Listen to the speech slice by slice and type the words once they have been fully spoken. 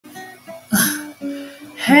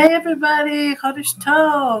Hey everybody, chodesh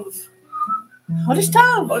tov. Chodesh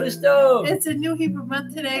tov. Chodesh tov. It's a new Hebrew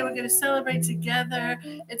month today. We're going to celebrate together.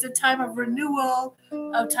 It's a time of renewal,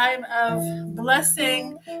 a time of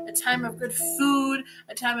blessing, a time of good food,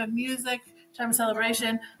 a time of music, a time of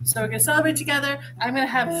celebration. So we're going to celebrate together. I'm going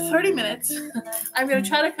to have 30 minutes. I'm going to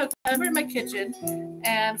try to cook whatever in my kitchen.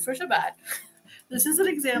 And for Shabbat, this is an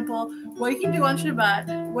example what you can do on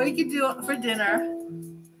Shabbat, what you can do for dinner.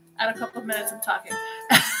 At a couple of minutes of talking.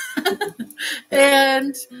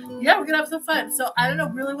 And yeah, we're gonna have some fun. So I don't know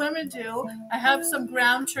really what I'm gonna do. I have some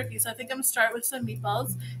ground turkey, so I think I'm gonna start with some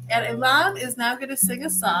meatballs. And Ilan is now gonna sing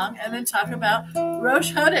a song and then talk about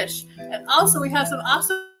rosh chodesh. And also we have some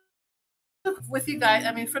awesome with you guys,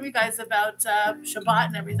 from you guys about Shabbat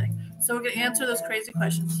and everything. So we're gonna answer those crazy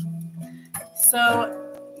questions.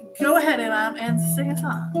 So go ahead, Ilan, and sing a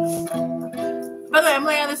song. By the way, I'm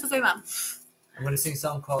laying on this is Ilan. I'm going to sing a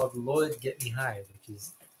song called Lord Get Me High, which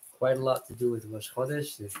is quite a lot to do with Rosh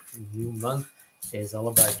Chodesh. The new month is all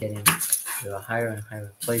about getting to a higher and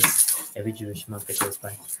higher place every Jewish month that goes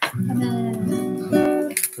by.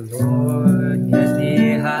 Lord, get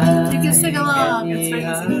me high. You can sing along. It's very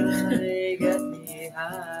easy. Get me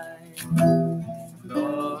high.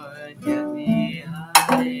 Lord, get me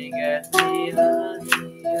high. Get me higher.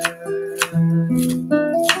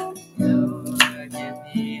 Lord, get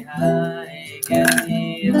me high. Get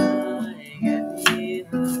me high, get me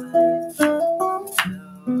high, Lord,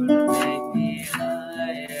 make me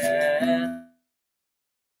higher,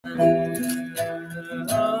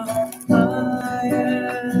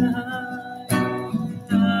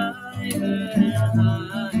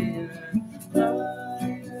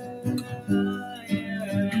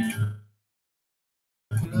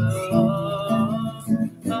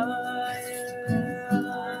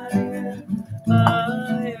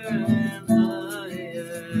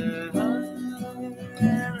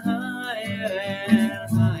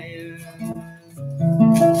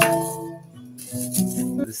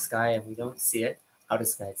 the sky, and we don't see it. Outer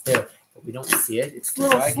sky, it's there, but we don't see it. It's the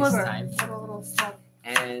darkest time,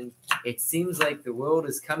 and it seems like the world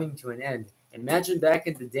is coming to an end. Imagine back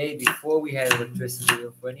in the day before we had electricity.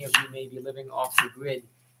 Or for any of you maybe living off the grid,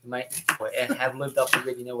 you might or have lived off the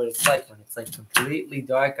grid. You know what it's like when it's like completely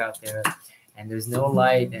dark out there, and there's no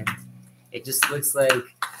light, and it just looks like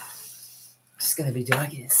it's gonna be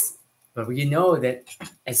darkness. But you know that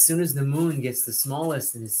as soon as the moon gets the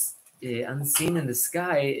smallest and is unseen in the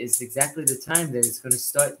sky, is exactly the time that it's going to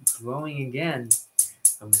start growing again,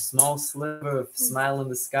 from a small sliver of smile in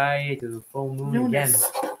the sky to the full moon again. So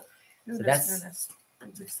that's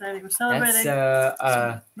exciting. We're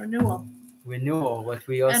celebrating renewal. Renewal. What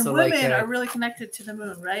we also and women are really connected to the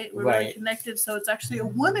moon, right? We're really connected. So it's actually a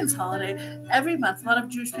women's holiday every month. A lot of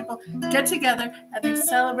Jewish people get together and they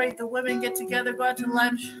celebrate. The women get together, go out to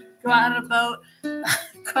lunch, go out on a boat,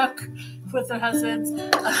 cook with their husbands.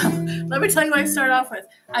 Let me tell you what I start off with.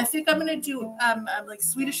 I think I'm going to do like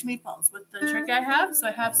Swedish meatballs with the turkey I have. So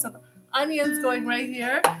I have some onions going right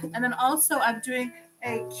here. And then also I'm doing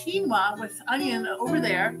a quinoa with onion over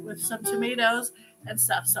there with some tomatoes and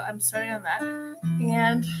stuff. So I'm starting on that.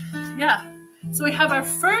 And yeah, so we have our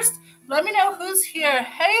first, let me know who's here.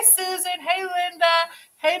 Hey, Susan. Hey, Linda.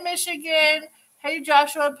 Hey, Michigan. Hey,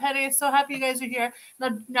 Joshua and Penny. So happy you guys are here.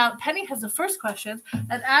 Now Penny has the first question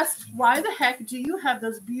and asks, why the heck do you have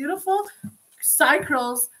those beautiful side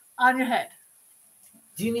curls on your head?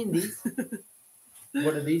 Do you mean these?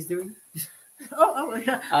 What are these doing? Oh,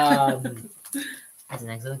 yeah. That's an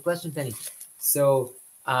excellent question, Penny. So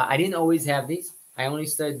I didn't always have these. I only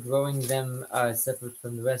started growing them separate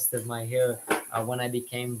from the rest of my hair when I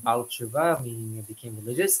became Baal Tshuva, meaning I became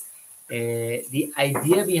religious. The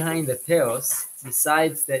idea behind the peros,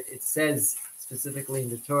 besides that it says specifically in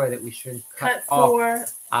the Torah that we shouldn't cut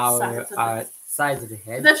off our sides of the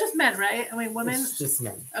head. That's just men, right? I mean, women? It's just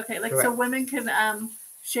men. Okay, like Correct. So women can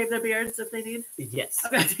shave their beards if they need? Yes.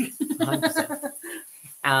 Okay.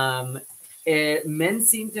 100%. Men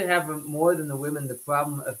seem to have more than the women the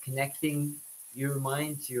problem of connecting your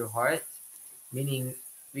mind to your heart, meaning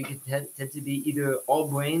we could tend to be either all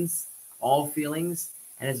brains, all feelings,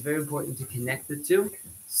 and it's very important to connect the two.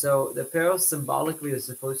 So the peros symbolically are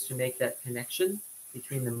supposed to make that connection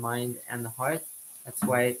between the mind and the heart. That's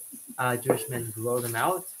why Jewish men grow them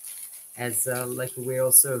out as like a way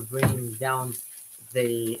also of bringing down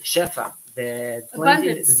the shefa, the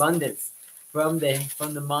abundance from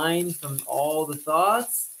the mind, from all the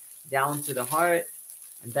thoughts down to the heart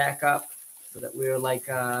and back up, so that we're like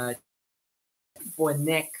for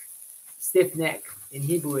neck, stiff neck in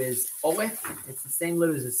Hebrew is oref. It's the same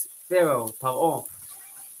letters as Pharaoh, Paro.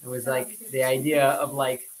 It was like the idea of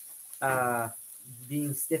like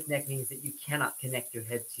being stiff-necked means that you cannot connect your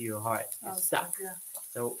head to your heart. You're stuck. Yeah.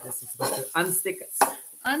 So this is supposed to unstick us.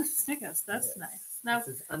 Unstick us. That's nice. Now, this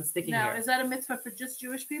is unsticking now here. is that a mitzvah for just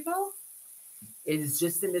Jewish people? It is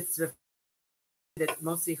just a mitzvah that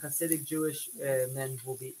mostly Hasidic Jewish men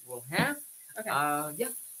will have. Okay. Yeah.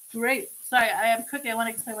 Great. Sorry, I am cooking. I want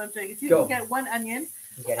to explain what I'm doing. If you Go. can get one onion.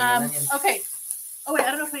 An onion. Okay. Oh wait,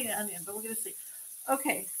 I don't know if I need an onion, but we're gonna see.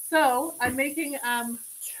 Okay, so I'm making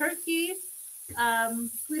turkey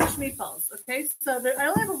Swedish meatballs. Okay, so I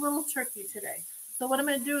only have a little turkey today. So what I'm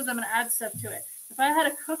gonna do is I'm gonna add stuff to it. If I had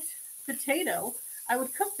a cooked potato, I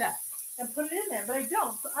would cook that and put it in there, but I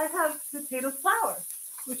don't. So I have potato flour,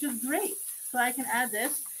 which is great. So I can add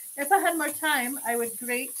this. If I had more time, I would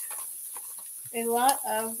grate a lot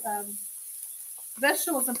of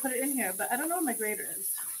vegetables and put it in here, but I don't know where my grater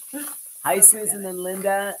is. Hi, Susan and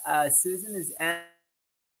Linda. Susan is asked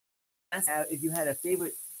if you had a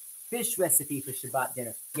favorite fish recipe for Shabbat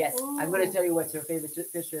dinner. Yes, Ooh. I'm going to tell you what's her favorite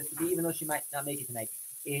fish recipe, even though she might not make it tonight.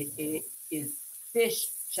 It is fish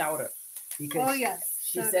chowder. Because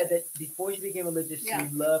she said that before she became religious, she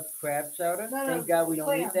loved crab chowder. Thank God we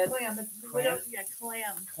don't eat that. Clam chowder.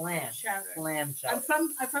 Clam chowder.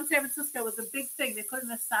 I'm from San Francisco. It was a big thing. They put it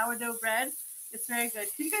in a sourdough bread. It's very good.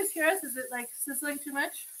 Can you guys hear us? Is it like sizzling too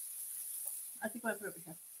much? I think I'll put it over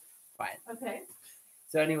here. Fine. Okay.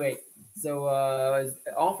 So anyway,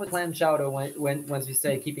 all for clam chowder once we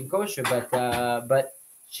started keeping kosher, but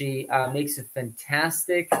she makes a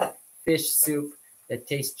fantastic fish soup that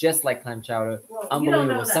tastes just like clam chowder. Well,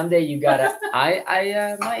 unbelievable. Someday you gotta.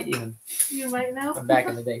 I might even. You might know. From back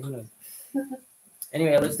in the day, who knows?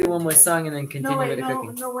 Anyway, let's do one more song and then continue with the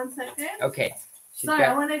cooking. No, 1 second. Okay. Sorry,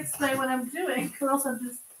 I want to explain what I'm doing. Or else I'm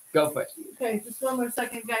just. Go for it. Okay, just 1 more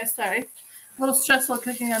second, guys. Sorry. A little stressful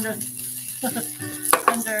cooking under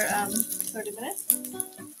 30 minutes.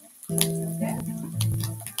 Okay.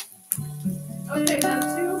 Okay, now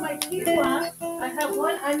to my quinoa, I have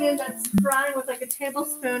 1 onion that's frying with like a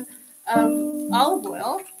tablespoon of olive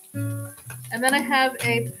oil. And then I have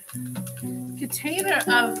a container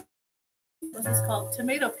of, what's this called?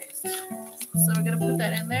 Tomato paste. So we're going to put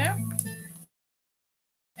that in there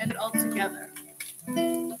and it all together.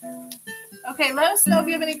 Okay, let us know if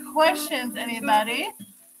you have any questions, anybody.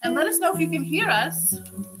 And let us know if you can hear us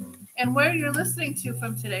and where you're listening to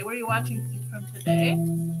from today, where you're watching from today.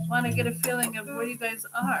 Want to get a feeling of where you guys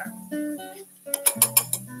are.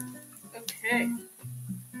 Okay.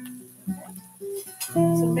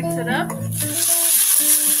 So mix it up.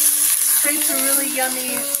 Creates a really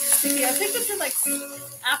yummy sticky. I think it's in like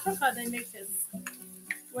Africa they make this,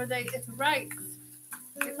 where it's rice.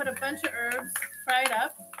 They put a bunch of herbs, fry it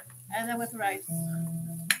up, and then with rice.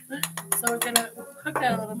 So we're gonna cook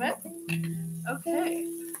that a little bit. Okay.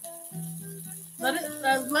 Let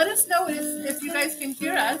us know if you guys can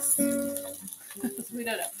hear us. We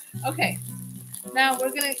don't know. Okay. Now we're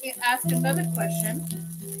gonna ask another question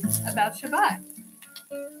about Shabbat.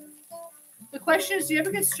 The question is: do you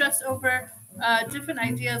ever get stressed over different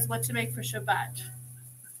ideas what to make for Shabbat?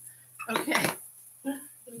 Okay.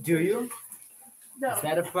 Do you? No. Is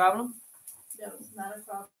that a problem? No, it's not a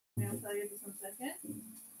problem. I'll tell you just 1 second.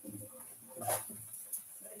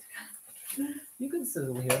 You can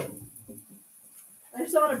sizzle here. I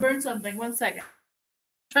just don't want to burn something. 1 second.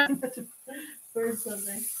 Trying not to burn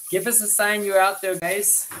something. Give us a sign you're out there,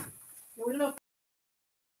 guys. Yeah, we don't know.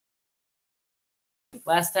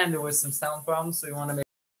 Last time there was some sound problems, so we want to make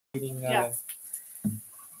eating.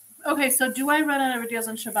 Okay, so do I run out of ideas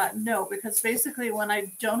on Shabbat? No, because basically when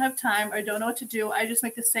I don't have time or don't know what to do, I just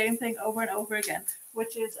make the same thing over and over again,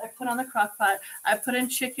 which is I put on the crock pot, I put in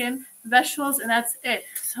chicken, vegetables, and that's it.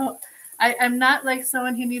 So I'm not like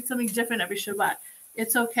someone who needs something different every Shabbat.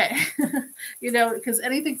 It's okay, because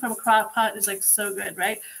anything from a crock pot is like so good,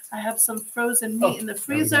 right? I have some frozen meat in the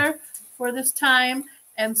freezer for this time,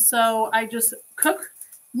 and so I just cook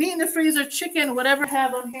meat in the freezer, chicken, whatever I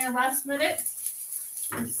have on hand last minute.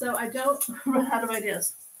 So I don't run out of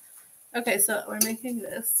ideas. Okay, so we're making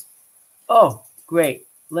this. Oh, great.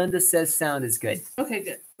 Linda says sound is good. Okay,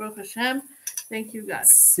 good. Baruch Hashem. Thank you, God.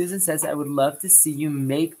 Susan says, I would love to see you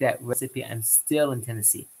make that recipe. I'm still in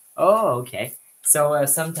Tennessee. Oh, okay. So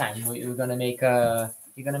sometime you're gonna make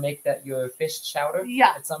that your fish chowder?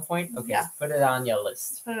 Yeah. At some point? Okay. Yeah. Put it on your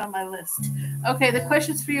list. Put it on my list. Okay, the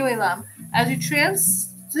question's for you, Elam. As you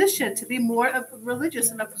transition to be more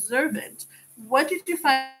religious and observant, what did you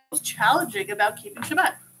find most challenging about keeping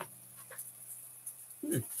Shabbat?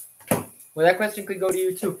 Well, that question could go to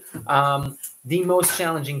you too. The most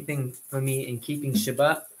challenging thing for me in keeping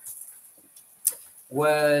Shabbat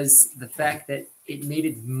was the fact that it made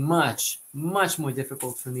it much, much more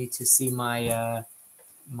difficult for me to see my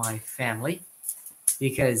my family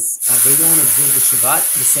because they don't observe the Shabbat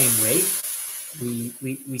the same way.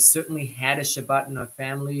 We certainly had a Shabbat in our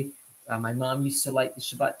family. My mom used to light the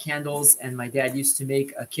Shabbat candles, and my dad used to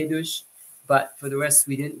make a kiddush. But for the rest,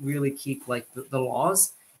 we didn't really keep like the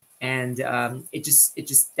laws, and it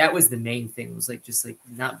just that was the main thing. It was like just like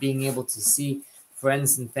not being able to see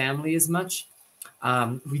friends and family as much.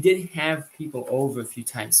 We did have people over a few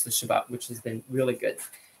times for Shabbat, which has been really good.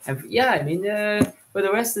 And yeah, I mean, for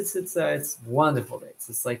the rest, it's wonderful. It's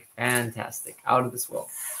just like fantastic, out of this world.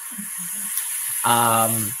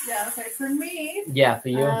 Yeah. Okay. For me. Yeah. For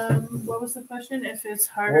you. What was the question? If it's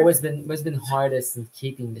harder. What's been hardest in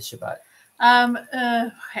keeping the Shabbat?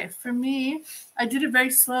 Okay. For me, I did it very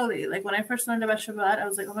slowly. Like when I first learned about Shabbat, I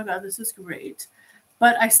was like, oh my God, this is great.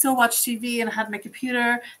 But I still watched TV and I had my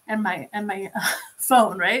computer and my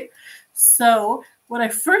phone, right? So what I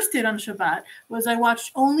first did on Shabbat was I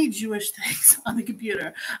watched only Jewish things on the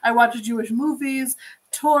computer. I watched Jewish movies,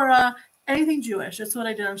 Torah, anything Jewish. That's what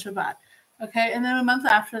I did on Shabbat. Okay, and then a month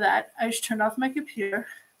after that, I just turned off my computer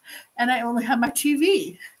and I only had my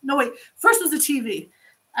TV. No, wait, first was the TV.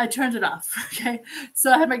 I turned it off, okay?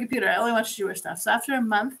 So I had my computer. I only watched Jewish stuff. So after a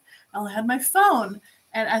month, I only had my phone.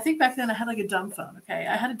 And I think back then I had like a dumb phone, okay?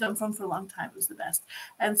 I had a dumb phone for a long time. It was the best.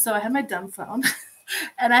 And so I had my dumb phone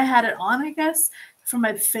and I had it on, I guess, for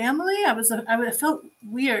my family. I felt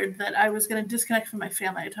weird that I was going to disconnect from my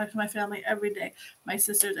family. I talked to my family every day, my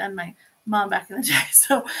sisters and my mom back in the day.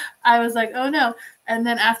 So I was like, oh no. And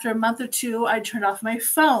then after a month or two, I turned off my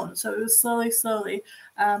phone. So it was slowly.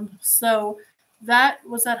 So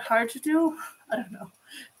was that hard to do? I don't know.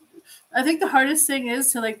 I think the hardest thing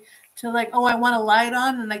is to like, oh, I want a light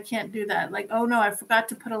on and I can't do that. Like, oh no, I forgot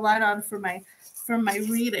to put a light on for my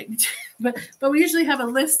reading. but we usually have a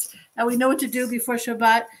list and we know what to do before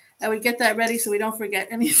Shabbat and we get that ready so we don't forget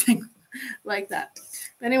anything like that.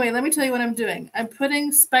 But anyway, let me tell you what I'm doing. I'm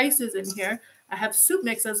putting spices in here. I have soup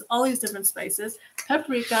mixes, all these different spices.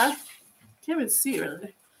 Paprika. Can't even see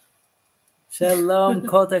really. Shalom,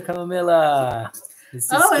 Kota Camilla.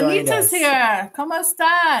 Oh, Anita's here. ¿Cómo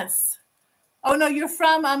estás? Oh, no, you're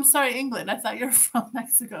from, I'm sorry, England. I thought you were from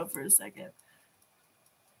Mexico for a second.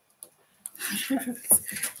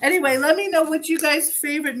 Anyway, let me know what you guys'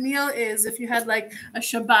 favorite meal is if you had like a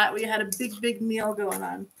Shabbat where you had a big meal going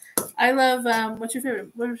on. I love, what's your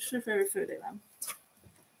favorite food, Elam?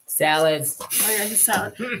 Salads. Oh, yeah, his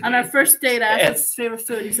salad. On our first date, I asked his favorite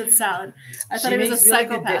food. He said salad. I thought he was a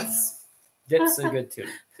psychopath. Really dips are good too.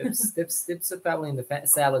 Dips are probably in the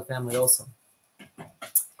salad family also.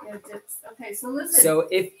 Yeah, dips. Okay, so listen. So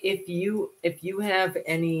if you have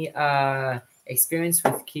any experience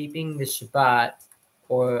with keeping the Shabbat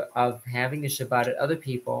or of having the Shabbat at other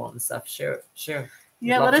people and stuff, sure.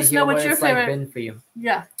 Yeah, let us know what your favorite been for you.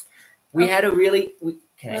 Yeah. We had a really.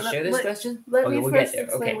 Can I share this question? Let me we'll first get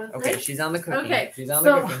there. Okay. She's on the cooking. Okay. She's on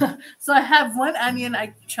the cooking. So I have one onion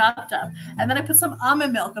I chopped up, and then I put some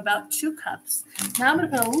almond milk, about 2 cups. Now I'm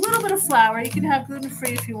going to put a little bit of flour. You can have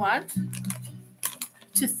gluten-free if you want,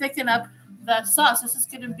 to thicken up the sauce. This is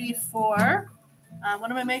going to be for,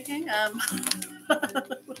 what am I making?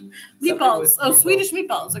 Meatballs. Oh, Swedish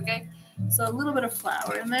meatballs, okay? So a little bit of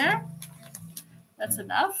flour in there. That's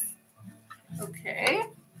enough. Okay.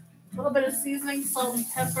 A little bit of seasoning, salt, and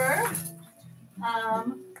pepper.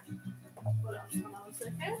 What else? Hold on a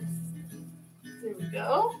second. There we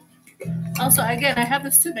go. Also, again, I have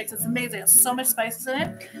this soup mix. It's amazing. It has so much spices in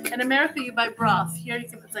it. In America, you buy broth. Here, you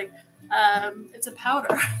can. It's like it's a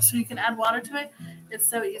powder, so you can add water to it. It's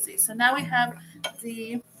so easy. So now we have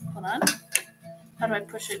the. Hold on. How do I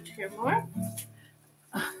push it here more?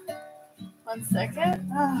 1 second.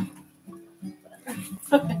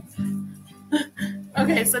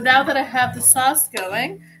 Okay, so now that I have the sauce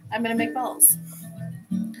going, I'm going to make balls.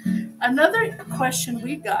 Another question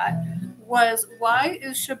we got was, why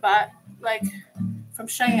is Shabbat, like, from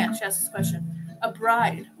Cheyenne, she asked this question, a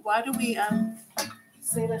bride? Why do we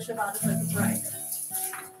say that Shabbat is like a bride?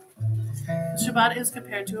 Shabbat is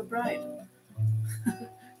compared to a bride.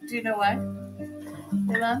 Do you know why?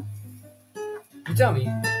 Ilan? You tell me.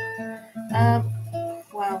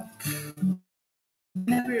 Wow.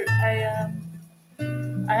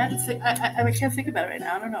 I had to think. I can't think about it right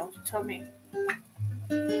now. I don't know. Tell me.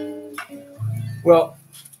 Well,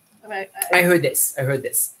 I heard this.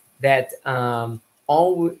 That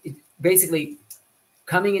basically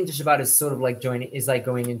coming into Shabbat is sort of like going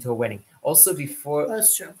into a wedding. Also, before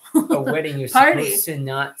that's true. a wedding, you're supposed to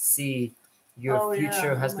not see your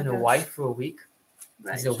future husband or wife for a week.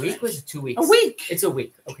 Right. Is it a week or is it 2 weeks? A week. It's a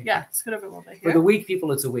week. Okay. Yeah, it's good over a little bit For here. the weak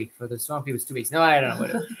people, it's a week. For the strong people, it's 2 weeks. No, I don't know what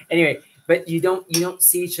it is. Anyway, But you don't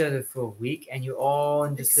see each other for a week, and you're all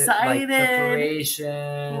in just like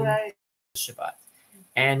preparation right. Shabbat.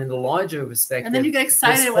 And in the larger perspective, and then you get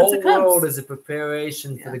excited this once whole it comes. world is a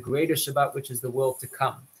preparation for the greater Shabbat, which is the world to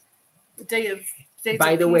come. The day of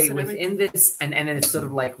By the way, within this, and then it's sort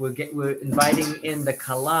of like we're inviting in the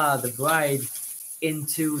Kala, the bride,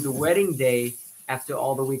 into the wedding day after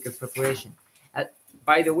all the week of preparation.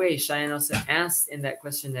 By the way, Cheyenne also asked in that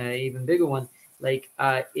question, an even bigger one, like,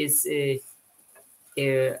 how come is the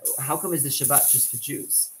Shabbat just for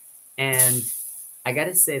Jews? And I got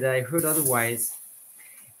to say that I heard otherwise.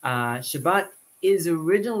 Shabbat is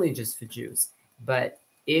originally just for Jews, but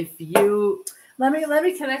if you let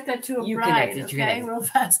me connect that to a bride, okay, real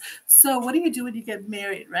fast. So what do you do when you get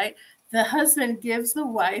married, right? The husband gives the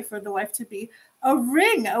wife or the wife-to-be a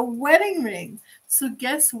ring, a wedding ring. So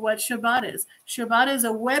guess what Shabbat is? Shabbat is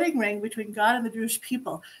a wedding ring between God and the Jewish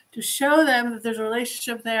people to show them that there's a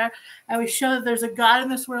relationship there, and we show that there's a God in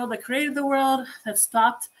this world that created the world, that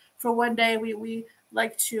stopped for one day. We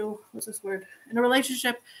like to, what's this word? In a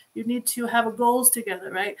relationship, you need to have goals together,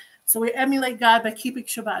 right? So we emulate God by keeping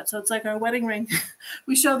Shabbat. So it's like our wedding ring.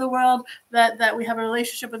 We show the world that we have a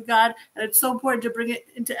relationship with God, and it's so important to bring it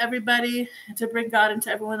into everybody and to bring God into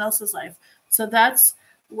everyone else's life. So that's,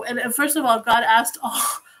 and first of all, God asked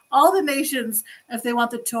all the nations if they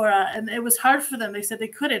want the Torah, and it was hard for them. They said they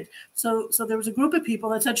couldn't. So there was a group of people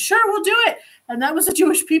that said, sure, we'll do it. And that was the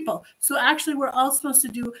Jewish people. So actually, we're all supposed to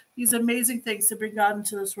do these amazing things to bring God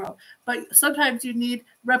into this world. But sometimes you need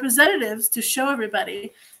representatives to show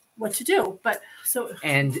everybody what to do. But so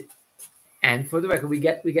and for the record, we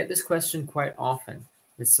get this question quite often.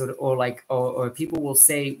 This sort of, or people will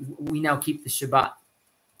say, we now keep the Shabbat,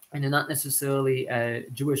 and they're not necessarily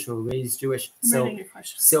Jewish or raised Jewish.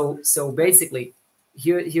 So basically,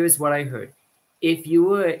 here's what I heard. If you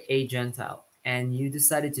were a Gentile and you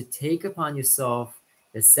decided to take upon yourself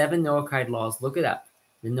the 7 Noahide laws, look it up,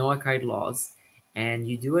 the Noahide laws, and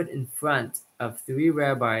you do it in front of 3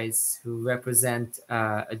 rabbis who represent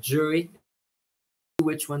a jury,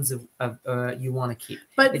 which ones you want to keep.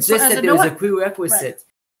 But it's just that there's a prerequisite. Right.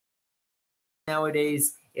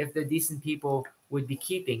 Nowadays, if they're decent people, would be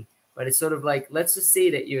keeping. But it's sort of like, let's just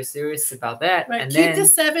say that you're serious about that. Right. And keep then the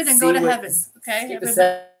 7 and go to heaven. Okay. Keep the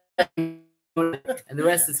 7, and the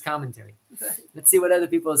rest is commentary. Let's see what other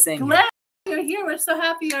people are saying. Glenn, you're here. We're so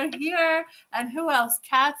happy you're here. And who else?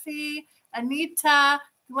 Kathy, Anita,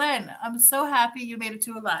 Glenn. I'm so happy you made it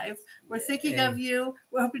to alive. We're thinking of you.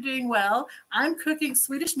 We hope you're doing well. I'm cooking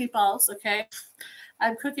Swedish meatballs. Okay.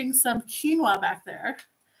 I'm cooking some quinoa back there.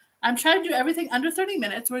 I'm trying to do everything under 30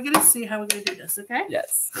 minutes. We're going to see how we're going to do this, okay?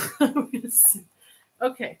 Yes. We're going to see.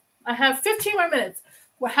 Okay. I have 15 more minutes.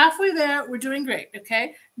 We're halfway there. We're doing great,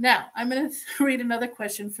 okay? Now, I'm going to read another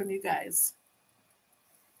question from you guys.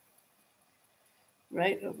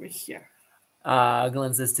 Right over here.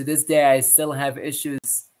 Glenn says, to this day, I still have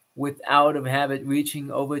issues with out of habit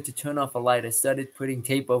reaching over to turn off a light. I started putting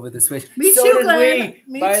tape over the switch. Me so too, did Glenn.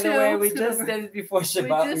 we. By the way, we just did it before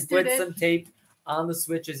Shabbat. We put some tape on the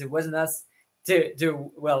switches. It wasn't us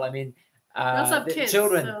to well, I mean, the kids,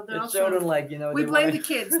 children, so the children, like, you know, we blame the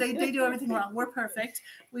kids. They do everything wrong. We're perfect.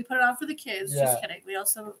 We put it on for the kids. Yeah. Just kidding. We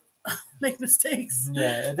also make mistakes.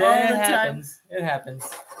 Yeah, all the time. It happens.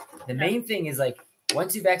 The main thing is, like,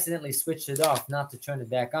 once you've accidentally switched it off, not to turn it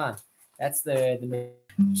back on. That's the main.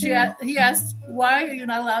 He asked, why are you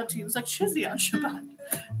not allowed to use electricity on Shabbat?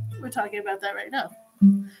 We're talking about that right now.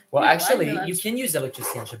 Well, actually, you can use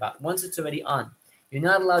electricity on Shabbat once it's already on. You're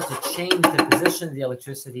not allowed to change the position of the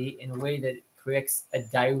electricity in a way that creates a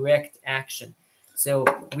direct action. So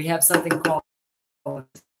we have something called,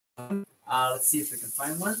 let's see if we can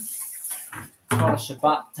find one. It's called a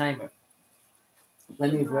Shabbat timer.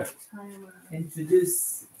 Let me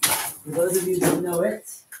introduce, for those of you who know it,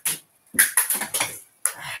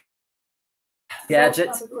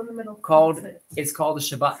 gadget it's called a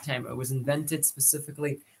Shabbat timer. It was invented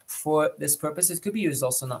specifically for this purpose. It could be used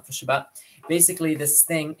also not for Shabbat. Basically, this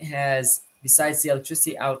thing has, besides the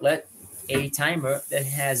electricity outlet, a timer that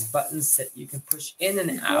has buttons that you can push in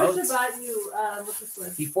and out.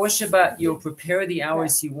 Before Shabbat, you'll prepare the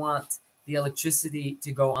hours you want the electricity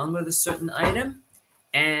to go on with a certain item,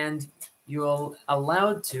 and you're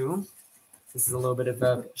allowed to, this is a little bit of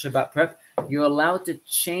a Shabbat prep, you're allowed to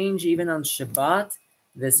change even on Shabbat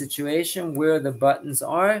the situation where the buttons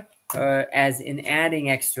are, as in adding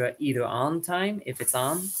extra either on time, if it's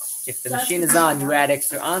on. If the machine is on, you add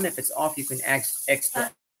extra on. If it's off, you can add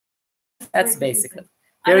extra. That's basically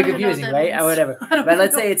very confusing, right? Or whatever. But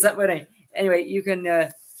let's say it's not. But anyway, you can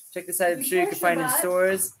check this out. I'm sure you can find it in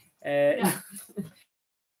stores.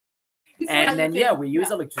 And then we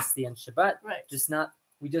use electricity on Shabbat. Right.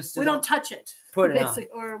 We don't touch it. Put it on.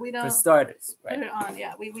 Or we don't. For starters, right. Put it on.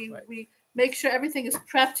 Yeah. We make sure everything is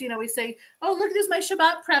prepped. We say, oh, look, this is my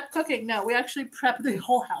Shabbat prep cooking. No, we actually prep the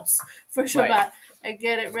whole house for Shabbat and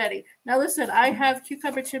get it ready. Now, listen, I have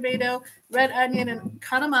cucumber, tomato, red onion, and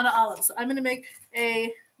Kalamata olives. So I'm going to make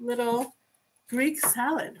a little Greek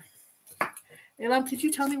salad. Elam, could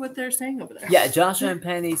you tell me what they're saying over there? Yeah, Joshua and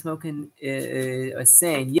Penny Smoking are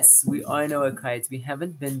saying, yes, we are Noachites. We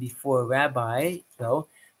haven't been before a rabbi, though,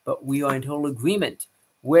 but we are in total agreement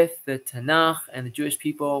with the Tanakh and the Jewish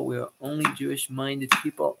people. We are only Jewish-minded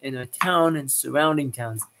people in our town and surrounding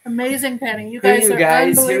towns. Amazing, Penny. You guys are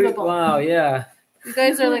unbelievable. Wow, yeah. You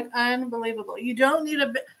guys are like unbelievable. You don't need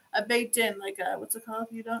a baked in, like what's it called?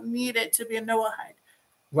 You don't need it to be a Noahide.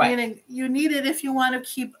 Right. Meaning you need it if you want to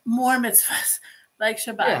keep more mitzvahs like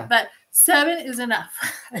Shabbat. Yeah. But 7 is enough.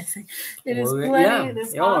 I think it is plenty. Yeah. It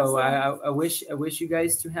is awesome. I wish you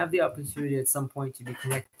guys to have the opportunity at some point to be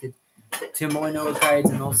connected to more Noachites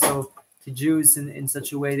and also to Jews in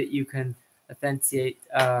such a way that you can authenticate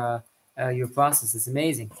your process. It's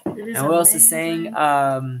amazing. And we're also saying,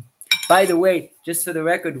 by the way, just for the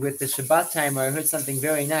record, with the Shabbat timer, I heard something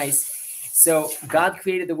very nice. So God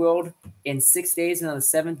created the world in 6 days, and on the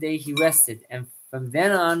 7th day he rested. And from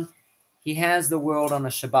then on, he has the world on a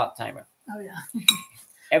Shabbat timer. Oh, yeah.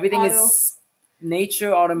 Everything is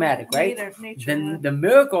nature automatic, right? Nature, the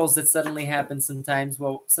miracles that suddenly happen sometimes,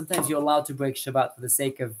 sometimes you're allowed to break Shabbat for the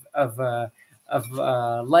sake of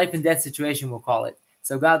life and death situation, we'll call it.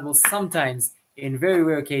 So God will sometimes, in very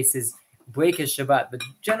rare cases, break his Shabbat. But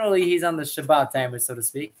generally, he's on the Shabbat timer, so to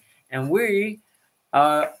speak. And we...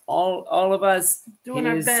 all of us doing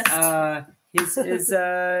our best. You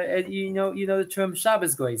know the term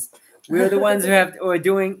Shabbos goys. We're the ones who are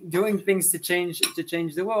doing things to change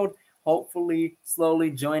the world. Hopefully, slowly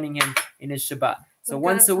joining him in his Shabbat. So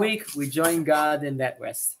once a week, we join God in that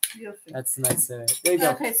rest. Beautiful. That's nice. There you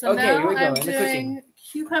go. Okay, so now I'm doing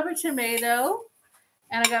cucumber, tomato,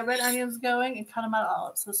 and I got red onions going and cut them out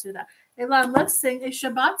olives. Let's do that. Elan, let's sing a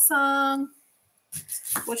Shabbat song.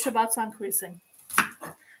 What Shabbat song can we sing?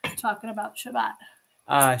 Talking about Shabbat.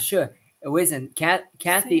 Sure. Listen,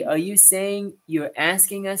 Kathy, are you saying you're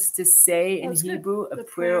asking us to say in Hebrew a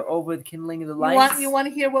prayer over the kindling of the lights? You want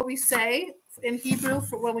to hear what we say in Hebrew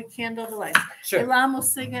for when we kindle the lights? Sure. Elam will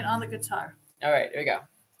sing it on the guitar. All right, here we go.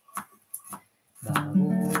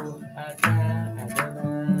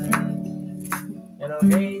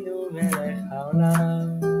 Eloheinu melech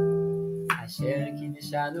haolam, asher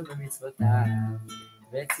kiddushanu b'mitzvotav,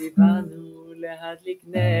 v'tzivanu להדליק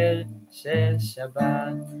נר של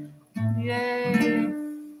שבת. Yay.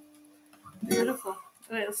 Beautiful.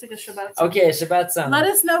 Wait, let's take a Shabbat song. Okay, Shabbat song. Let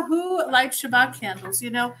us know who lights Shabbat candles. Play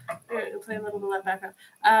a little bit of that background.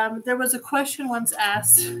 There was a question once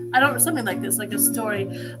asked, something like this, like a story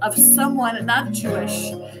of someone not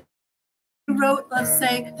Jewish, who wrote, let's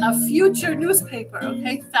say, a future newspaper,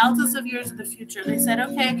 okay, thousands of years in the future. They said,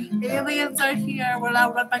 okay, aliens are here, we're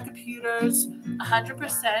now run by computers,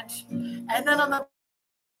 100%. And then on the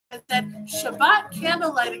it said, Shabbat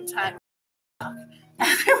candle lighting time. And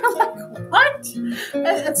they were like, what?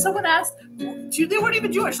 And someone asked, they weren't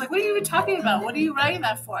even Jewish. Like, what are you even talking about? What are you writing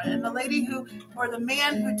that for? And the lady the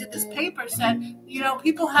man who did this paper said,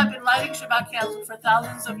 people have been lighting Shabbat candles for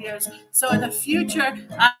thousands of years. So in the future,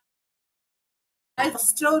 I'll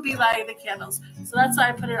still be lighting the candles. So that's why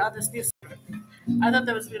I put it on this newspaper. I thought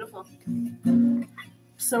that was beautiful.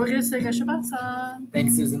 So we're going to sing a Shabbat song.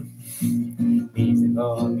 Thanks, Susan.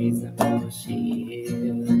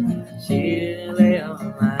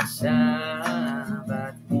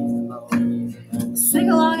 Sing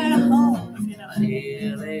along at home if you know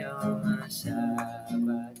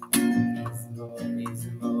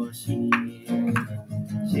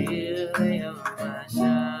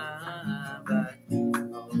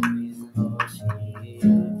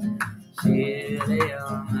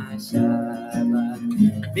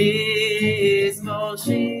Mizmor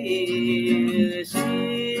shir,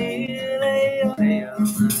 shir le'yom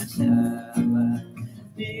ha'Shabbat.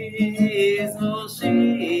 Mizmor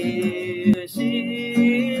shir, shir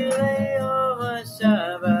le'yom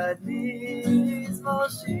ha'Shabbat. Mizmor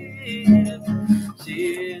shir,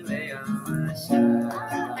 shir le'yom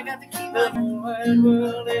ha'Shabbat. I got the key. The whole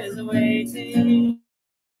world is waiting.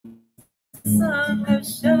 Song of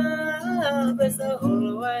Shabbos, the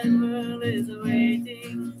whole wide world is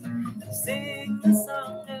waiting to sing the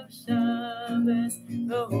song of Shabbos.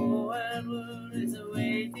 The whole wide world is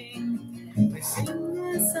waiting. We sing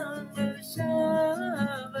the song of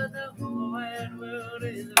Shabbos. The whole wide world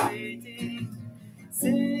is waiting.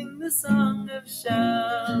 Sing the song of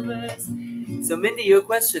Shabbos. So, Mindy, your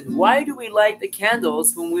question: why do we light the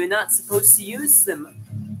candles when we're not supposed to use them?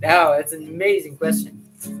 Oh, that's an amazing question.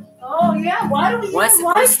 Oh yeah, why do we even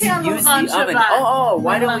light candles on Shabbat? Oh,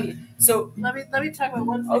 why don't we? So let me talk about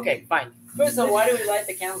one thing. Okay, fine. First of all, why do we light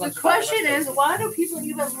the candles on Shabbat? The question is, why do people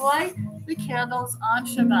even light the candles on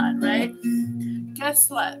Shabbat, right? Guess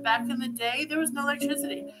what? Back in the day, there was no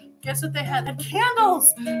electricity. Guess what they had? They had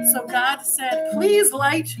candles. So God said, please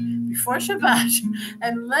light before Shabbat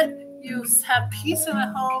and let you have peace in the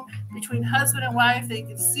home between husband and wife. They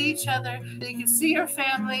can see each other. They can see your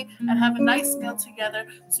family and have a nice meal together.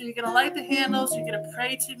 So you're going to light the candles. You're going to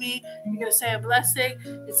pray to me. You're going to say a blessing.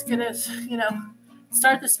 It's going to,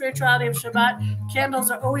 start the spirituality of Shabbat. Candles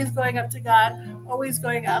are always going up to God, always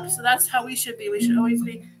going up. So that's how we should be. We should always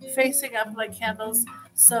be facing up like candles.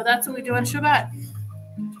 So that's what we do on Shabbat.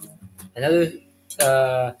 Another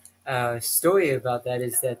story about that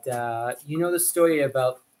is that, the story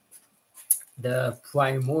about the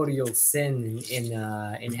primordial sin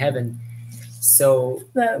in heaven. So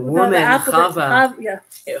the woman Chava,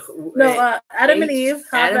 Adam and Eve,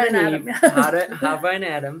 Chava and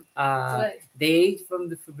Adam, they ate from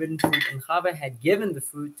the forbidden fruit, and Chava had given the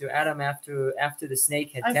fruit to Adam after the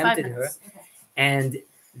snake had tempted her, and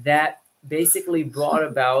that basically brought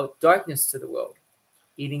about darkness to the world,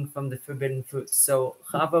 eating from the forbidden fruit. So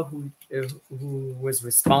Chava, who was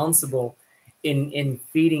responsible in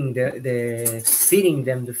feeding them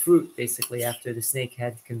the fruit, basically after the snake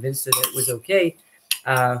had convinced her that it was okay,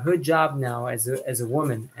 her job now as a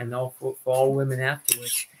woman, and for all women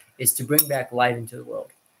afterwards, is to bring back light into the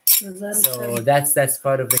world. So that's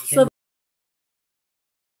part of the candle.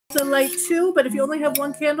 So the light too, but if you only have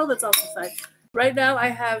one candle, that's also fine. Right now I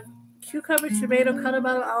have cucumber, tomato,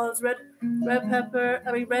 cannabis, olives, red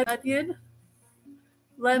onion,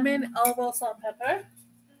 lemon, olive oil, salt, and pepper.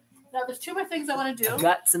 Now, there's two more things I want to do. I've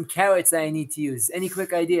got some carrots that I need to use. Any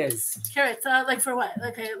quick ideas? Carrots, like for what?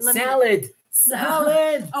 Okay, salad.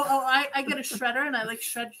 Salad. I get a shredder and I like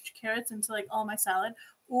shred carrots into like all my salad.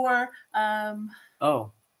 Or I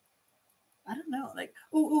don't know. Like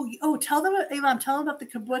tell them about the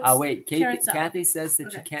kibbutz. Oh wait, Kathy says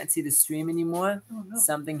that you can't see the stream anymore. Oh, no.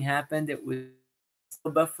 Something happened. It was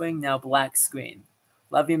buffering. Now black screen.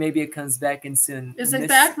 Love you. Maybe it comes back in soon. Is it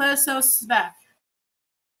back? Let us know it's back.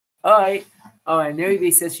 All right. Mary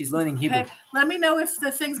B says she's learning Hebrew. Okay. Let me know if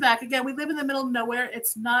the thing's back. Again, we live in the middle of nowhere.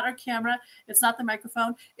 It's not our camera. It's not the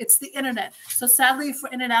microphone. It's the internet. So sadly, if we're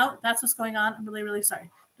in and out, that's what's going on. I'm really, really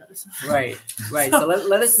sorry. Right. So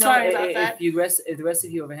let us know if the rest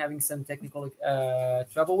of you are having some technical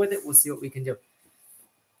trouble with it. We'll see what we can do.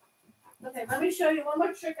 Okay, let me show you one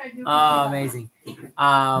more trick I do. Oh, amazing.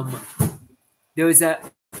 There was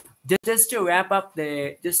just to wrap up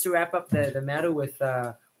the matter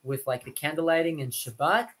with like the candle lighting and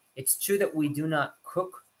Shabbat. It's true that we do not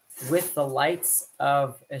cook with the lights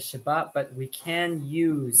of a Shabbat, but we can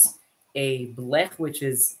use a blech, which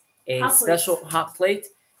is a special hot plate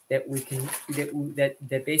that we can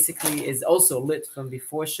that basically is also lit from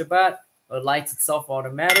before Shabbat, or lights itself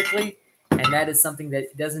automatically, and that is something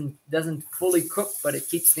that doesn't fully cook, but it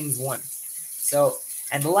keeps things warm. So,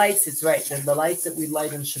 and the lights, it's right. The lights that we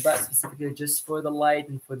light on Shabbat specifically just for the light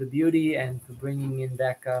and for the beauty and for bringing in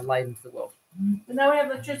back light into the world. But now we have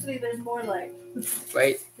electricity. There's more light.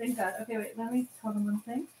 Right. Thank God. Okay, wait. Let me tell them one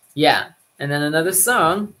thing. Yeah, and then another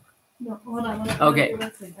song. No, hold on. Okay.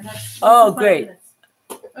 Oh, great. Minutes.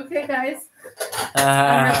 Okay, guys.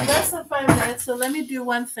 I have less than 5 minutes, so let me do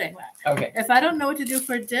one thing. Okay. If I don't know what to do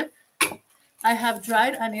for a dip, I have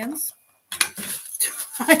dried onions.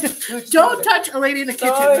 Don't touch a lady in the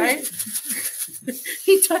kitchen, right?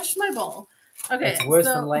 He touched my bowl. Okay. It's worse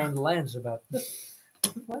than laying the lens about.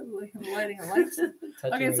 What? Lighting a light?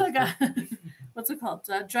 Okay, so I got, what's it called?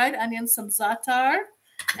 Dried onions, some za'atar,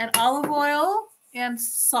 and olive oil, and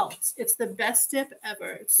salt. It's the best dip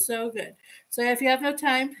ever. It's so good. So if you have no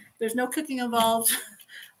time, there's no cooking involved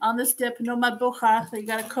on this dip. No madbucha. So you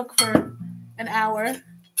got to cook for an hour.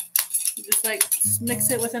 You just like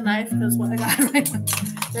mix it with a knife because what I got right now.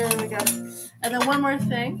 There we go. And then one more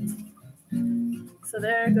thing. So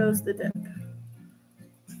there goes the dip.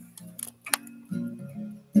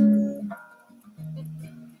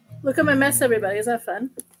 Look at my mess, everybody. Is that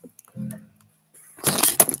fun?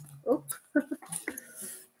 Oh.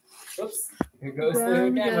 Oops. Here goes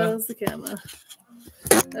the camera. Goes the camera.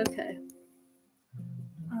 Okay.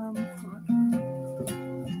 Hold on.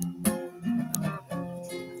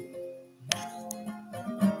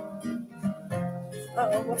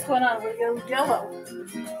 Uh-oh, what's going on? We're yellow.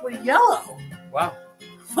 We're yellow. Wow.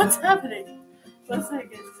 What's happening? 1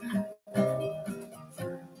 second.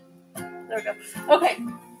 There we go. Okay.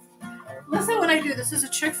 Listen, when I do this is a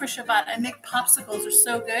trick for Shabbat. I make popsicles. They're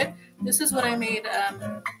so good. This is what I made.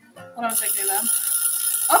 Hold on a second.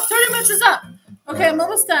 Oh, 30 minutes is up. Okay, I'm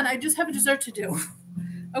almost done. I just have a dessert to do.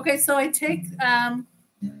 Okay, so I take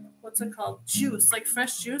what's it called? Juice, like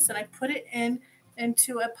fresh juice, and I put it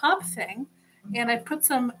into a pop thing, and I put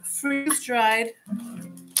some freeze-dried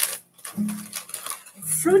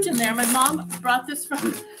fruit in there. My mom brought this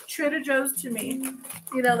from Trader Joe's to me,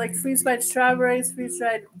 you know, like freeze-dried strawberries,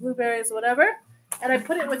 freeze-dried blueberries, whatever. And I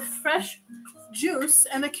put it with fresh juice,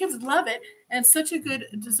 and the kids love it. And it's such a good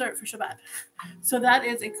dessert for Shabbat. So that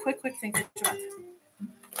is a quick thing for Shabbat.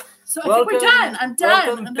 So I think we're done. I'm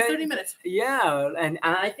done under 30 minutes. Yeah, and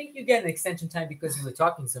I think you get an extension time because you were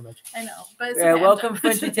talking so much. I know, but it's okay, welcome,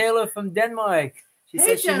 Frenchy Taylor from Denmark. She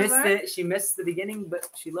said she missed it. She missed the beginning, but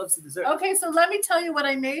she loves the dessert. Okay, so let me tell you what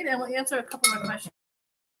I made, and we'll answer a couple more questions.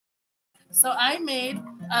 So I made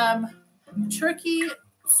turkey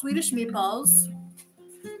Swedish meatballs.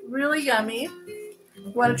 Really yummy.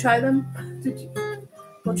 Want to try them?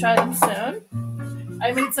 We'll try them soon.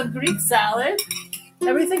 I made some Greek salad.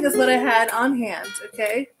 Everything is what I had on hand,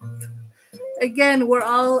 okay? Again, we're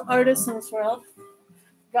all artists in this world.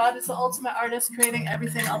 God is the ultimate artist, creating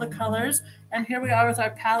everything, all the colors. And here we are with our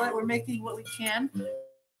palette. We're making what we can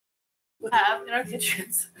have in our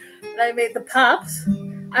kitchens. And I made the pops. I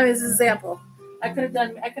mean, it's an example. I could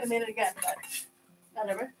have made it again, but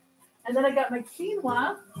whatever. And then I got my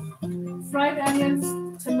quinoa, fried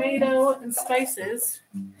onions, tomato, and spices.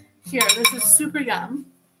 Here, this is super yum.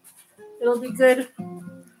 It'll be good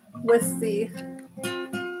with the,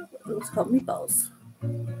 what's called meatballs.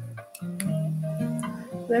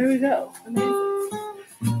 There we go.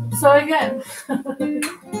 Amazing. So again,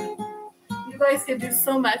 you guys can do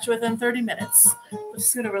so much within 30 minutes. I'm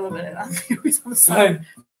just going to rub it on the side.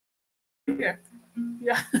 Here.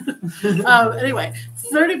 Yeah. Anyway,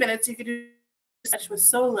 30 minutes you can do much with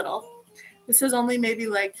so little. This is only maybe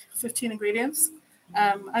like 15 ingredients.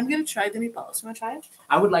 I'm going to try the meatballs. You want to try it?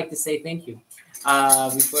 I would like to say thank you.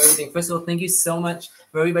 Before everything, first of all, thank you so much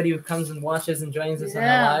for everybody who comes and watches and joins us on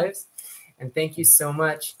our lives. And thank you so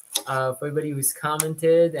much for everybody who's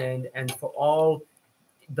commented and for all,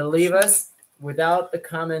 believe us, without the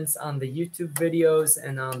comments on the YouTube videos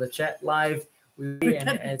and on the chat live, and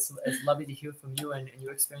it's lovely to hear from you and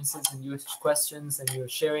your experiences and your questions and your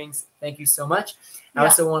sharings. Thank you so much. I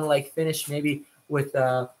also want to finish maybe with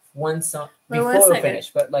one song before we finish,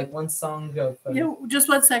 but one song of just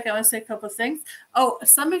 1 second. I want to say a couple of things. Oh,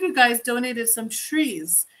 some of you guys donated some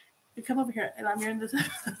trees. You come over here, and I'm here in this.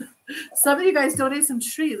 Some of you guys donated some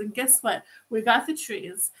trees, and guess what? We got the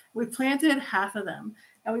trees. We planted half of them,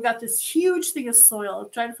 and we got this huge thing of soil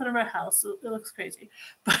right in front of our house. It looks crazy,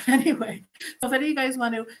 but anyway. So if any of you guys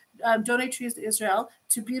want to donate trees to Israel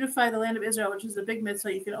to beautify the land of Israel, which is a big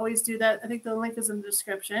mitzvah, you can always do that. I think the link is in the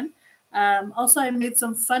description. Also, I made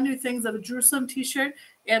some fun new things of a Jerusalem T-shirt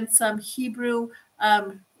and some Hebrew,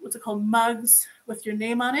 what's it called, mugs with your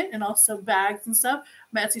name on it, and also bags and stuff.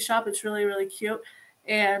 My Etsy shop, it's really, really cute.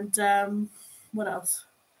 And what else?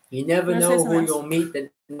 You never know who you'll meet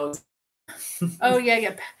that knows. Oh,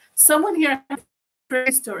 yeah. Someone here has a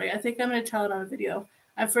great story. I think I'm going to tell it on a video.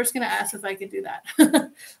 I'm first going to ask if I can do that.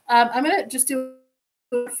 I'm going to just do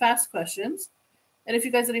fast questions. And if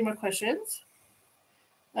you guys have any more questions.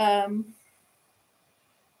 Okay,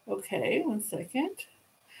 1 second.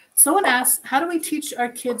 Someone asked, how do we teach our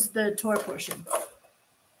kids the Torah portion?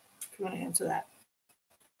 If you want to answer that.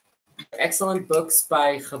 Excellent books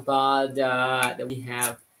by Chabad that we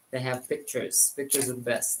have. They have pictures. Pictures are the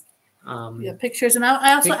best. Pictures, and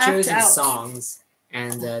I also pictures act and out. songs.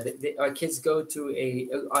 And our kids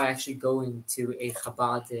are actually going to a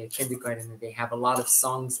Chabad kindergarten, and they have a lot of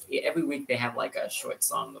songs. Every week they have a short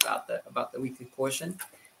song about the weekly portion,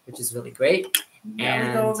 which is really great. Yeah,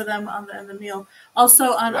 we go over them on the meal.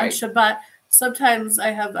 Also on Shabbat, sometimes I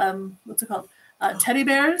have what's it called? Teddy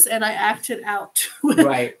bears, and I act it out.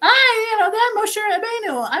 Right. That Moshe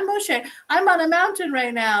Rabbeinu. I'm Moshe. I'm on a mountain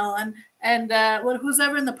right now, and who's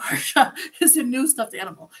ever in the parsha is a new stuffed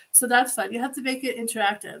animal. So that's fun. You have to make it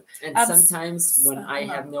interactive. And sometimes when I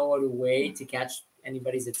have no other way to catch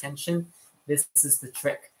anybody's attention, this is the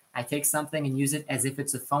trick. I take something and use it as if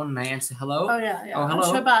it's a phone, and I answer hello. Oh yeah. Oh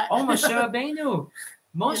hello. Shabbat. Oh Moshe Rabbeinu.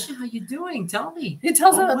 Moshe, how you doing? Tell me. He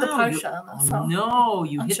tells them about the parsha. No,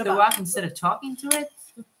 you hit Shabbat. the rock instead of talking to it.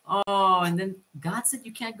 Oh, and then God said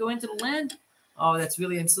you can't go into the land. Oh, that's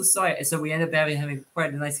really. I'm so sorry. So we end up having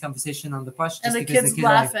quite a nice conversation on the parsha. And the kids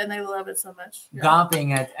laugh and they love it so much.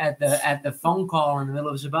 Gawping at the phone call in the middle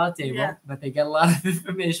of Shabbat table, but they get a lot of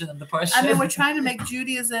information on the parsha. I mean, we're trying to make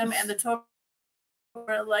Judaism and the Torah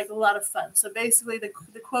were like a lot of fun. So basically the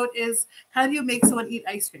quote is, how do you make someone eat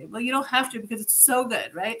ice cream? Well, you don't have to because it's so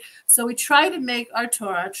good, right? So we try to make our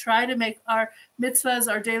Torah, try to make our mitzvahs,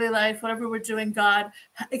 our daily life, whatever we're doing, God,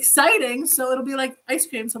 exciting. So it'll be like ice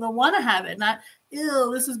cream. So they'll want to have it, not,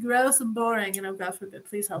 ew, this is gross and boring. You know, God forbid.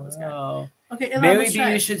 Please help us, God. Okay, maybe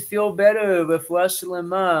you should feel better with rosh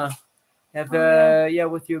hashanah. Have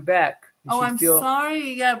with your back. I'm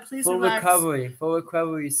sorry. Yeah, please relax. Full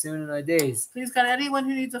recovery soon in our days. Please, God, anyone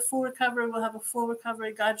who needs a full recovery will have a full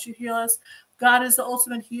recovery. God should heal us. God is the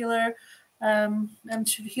ultimate healer, and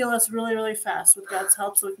should heal us really, really fast with God's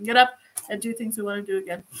help, so we can get up and do things we want to do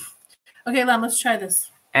again. Okay, Lam, let's try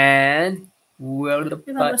this. And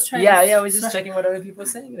let's try this. Yeah, we're just checking what other people are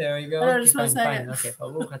saying. There you go. Okay, fine. Okay.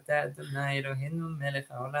 Amen. Baruch atah Adonai Eloheinu melech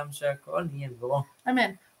haolam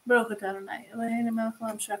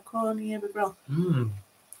she'akol niyeh b'dbaro.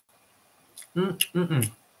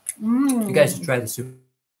 You guys should try the soup.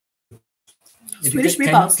 Swedish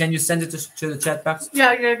meatballs. Can you send it to the chat box?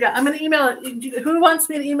 Yeah. I'm going to email it. Who wants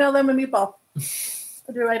me to email them a meatball?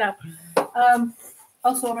 I'll do it right now.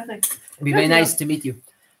 Also, one more thing. It'd be very nice to meet you.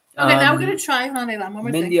 Okay, now we're going to try one more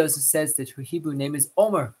thing. Mindy also says that her Hebrew name is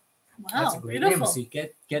Omer. Wow, that's a great beautiful. name. So you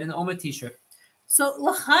get an Omer t-shirt. So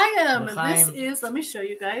l'chaim, this is, let me show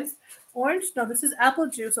you guys, orange, no, this is apple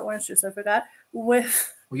juice or orange juice, I forgot,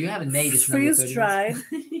 with you haven't made this freeze-dried,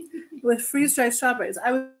 with freeze-dried strawberries.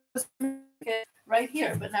 I was it right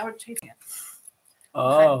here, but now we're tasting it.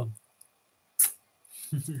 Oh.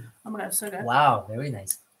 Okay. Oh my God, so good. Wow, very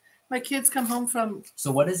nice. My kids come home from...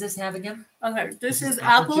 So what does this have again? Okay, this is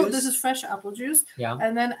apple. This is fresh apple juice. Yeah.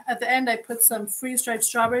 And then at the end, I put some freeze-dried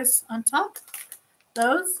strawberries on top.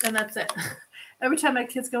 Those, and that's it. Every time my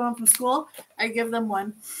kids go home from school, I give them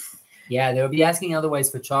one. Yeah, they'll be asking otherwise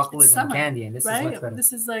for chocolate and candy, and this is much better.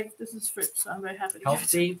 This is fruit, so I'm very happy.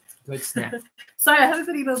 Healthy, good snack. Sorry, I haven't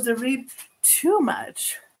been able to read too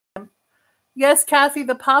much. Yes, Kathy,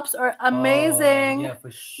 the pops are amazing. Yeah, for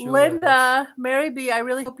sure. Linda, Mary B, I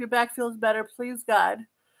really hope your back feels better. Please, God.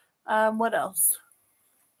 What else?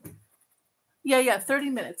 Yeah, 30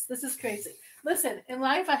 minutes. This is crazy. Listen, in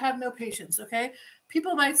life, I have no patience, okay?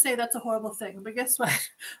 People might say that's a horrible thing, but guess what?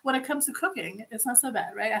 When it comes to cooking, it's not so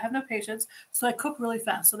bad, right? I have no patience, so I cook really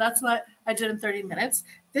fast. So that's what I did in 30 minutes.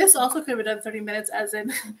 This also could have been done 30 minutes, as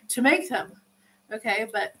in to make them, okay?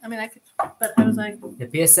 But, I mean, but I was like... The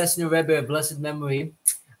PSS Rebbe, of blessed memory,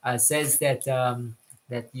 says that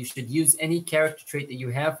that you should use any character trait that you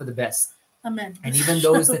have for the best. Amen. And even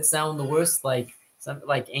those that sound the worst, like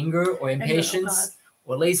anger or impatience...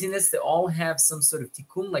 or laziness, they all have some sort of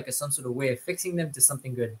tikkun, like some sort of way of fixing them to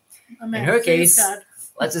something good. Amen. In her case,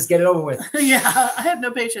 let's just get it over with. Yeah, I have no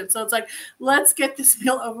patience. So it's like, let's get this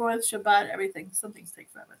meal over with, Shabbat, everything. Some things take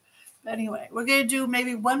forever. But anyway, we're going to do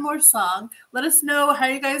maybe one more song. Let us know how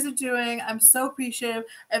you guys are doing. I'm so appreciative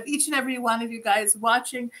of each and every one of you guys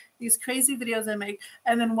watching these crazy videos I make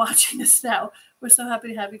and then watching this now. We're so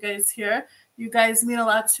happy to have you guys here. You guys mean a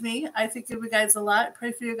lot to me. I think of you guys a lot.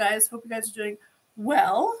 Pray for you guys. Hope you guys are doing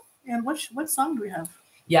well. And what song do we have?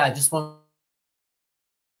 Yeah, I just want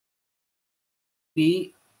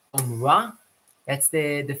be Omra. That's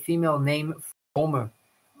the female name for Omer.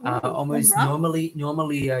 Omer is normally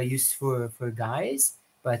used for guys,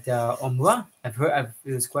 but Omra,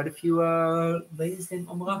 there's quite a few ladies named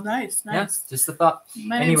Omra. Nice. Yeah, just a thought.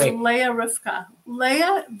 My name's Leah Rivka.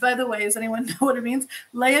 Leah, by the way, does anyone know what it means?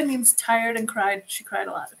 Leah means tired and cried. She cried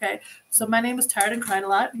a lot. Okay, so my name is Tired and Cried a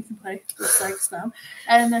Lot. You can play just like Snow,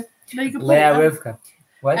 and then you can play Leah Rivka.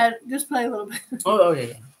 What? Just play a little bit. Oh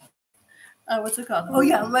yeah. What's it called? Oh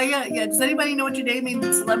yeah, Leah. Yeah. Does anybody know what your name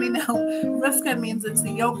means? Let me know. Rivka means it's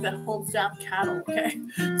the yoke that holds down cattle. Okay.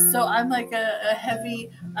 So I'm like a heavy,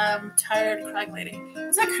 tired, crying lady.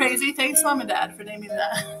 Is that crazy? Thanks, Mom and Dad, for naming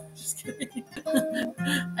that. Just kidding.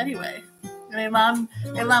 Anyway, Elam,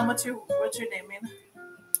 what's your name mean?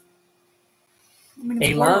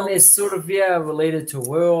 Elam is sort of related to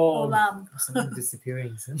world. Olam. Something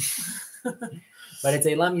disappearing. But it's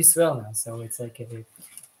Elam Yisrael now, so it's like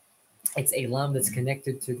it's Elam that's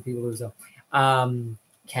connected to the people of Israel. Can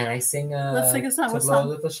I sing? Let's sing a song. What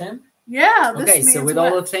song? Hashem? Yeah. Okay, so with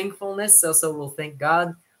all the thankfulness, also we'll thank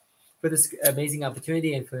God for this amazing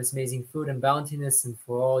opportunity and for this amazing food and bountiness, and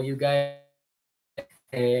for all you guys.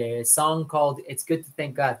 A song called "It's Good to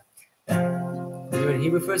Thank God." We'll do it in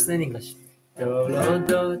Hebrew first and then English.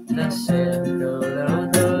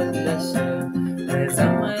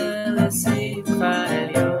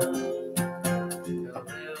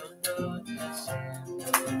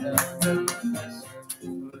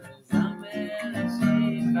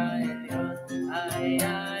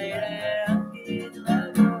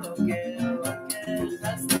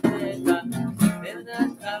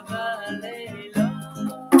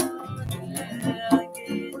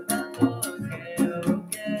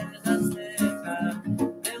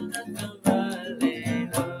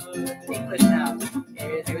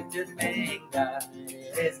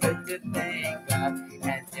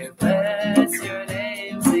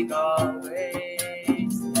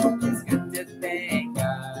 always. It's good to thank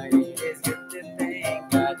God. It is good to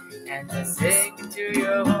thank God and to sing to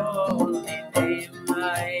your holy name.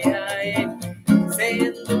 Say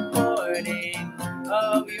in the morning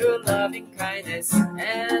of your loving kindness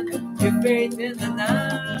and your faith in the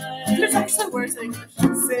night. There's actually words in English.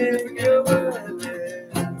 Sing your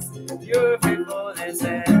goodness, your faithfulness,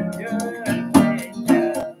 and your faith in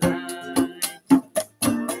the night.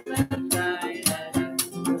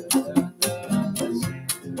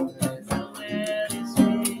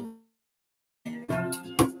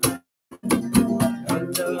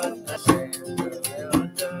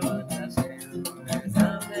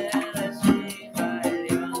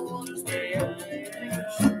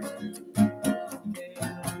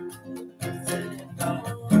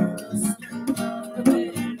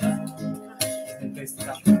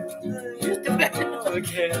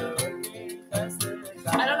 Okay.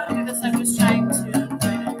 I don't know how to do this. I'm just trying to.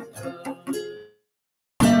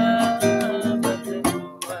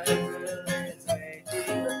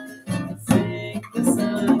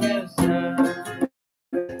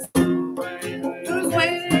 Who's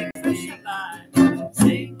waiting for Shabbat?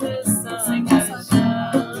 Sing the song of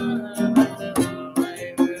Shabbat.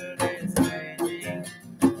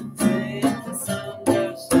 Sing the song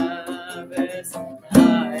of Shabbos. I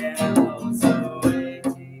am also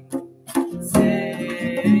waiting.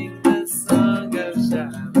 Sing the song of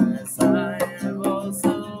Shabbos. I am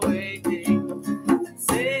also waiting.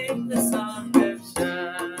 Sing the song of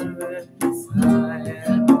Shabbos. I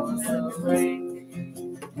am also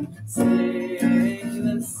waiting. Sing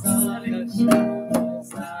the song of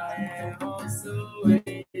Shabbos. I am also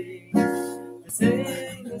waiting.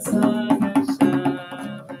 Sing the song of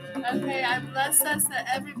Shabbos. Okay, I bless us that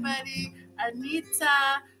everybody,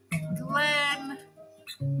 Anita, Glenn,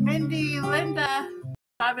 Mindy, Linda,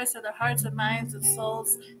 Shabbos in their hearts and minds and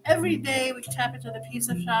souls. Every day we tap into the peace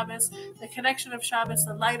of Shabbos, the connection of Shabbos,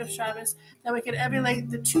 the light of Shabbos, that we can emulate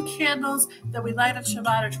the 2 candles that we light on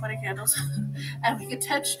Shabbat, or 20 candles, and we can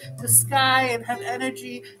touch the sky and have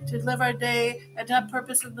energy to live our day and to have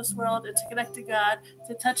purpose in this world and to connect to God,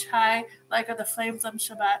 to touch high like are the flames on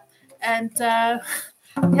Shabbat. And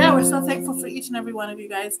yeah, we're so thankful for each and every one of you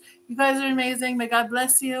guys. You guys are amazing. May God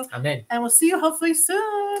bless you. Amen. And we'll see you hopefully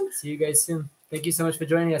soon. See you guys soon. Thank you so much for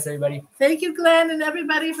joining us, everybody. Thank you, Glenn, and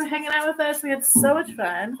everybody for hanging out with us. We had so much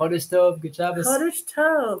fun. Chodesh Tov. Good Shabbos. Chodesh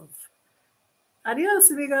Tov. Adios,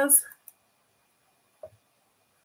 amigos.